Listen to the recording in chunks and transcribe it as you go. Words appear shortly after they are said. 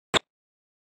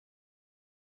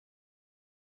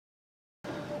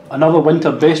Another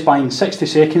winter Best Buy in 60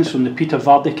 seconds from the Peter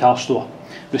Vardy CarStore.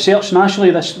 Researched nationally,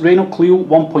 this Renault Clio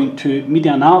 1.2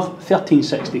 MediaNav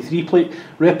 1363 plate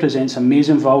represents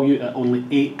amazing value at only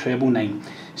 £8,999,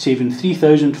 saving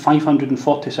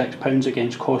 £3,546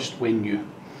 against cost when new.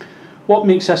 What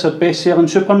makes this a best-selling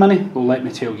Super Mini? Well, let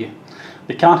me tell you.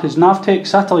 The car has Navtec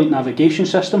satellite navigation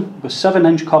system with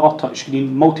 7-inch colour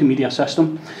touchscreen multimedia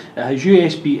system. It has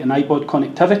USB and iPod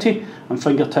connectivity and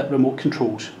fingertip remote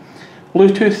controls.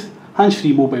 Bluetooth,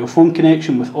 hands-free mobile phone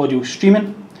connection with audio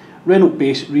streaming,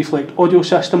 Renault-based Reflect audio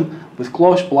system with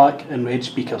gloss black and red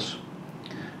speakers.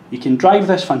 You can drive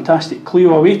this fantastic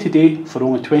Clio away today for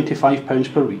only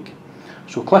 £25 per week.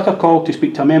 So click or call to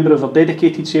speak to a member of our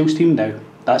dedicated sales team now.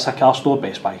 That's a CarStore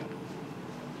Best Buy.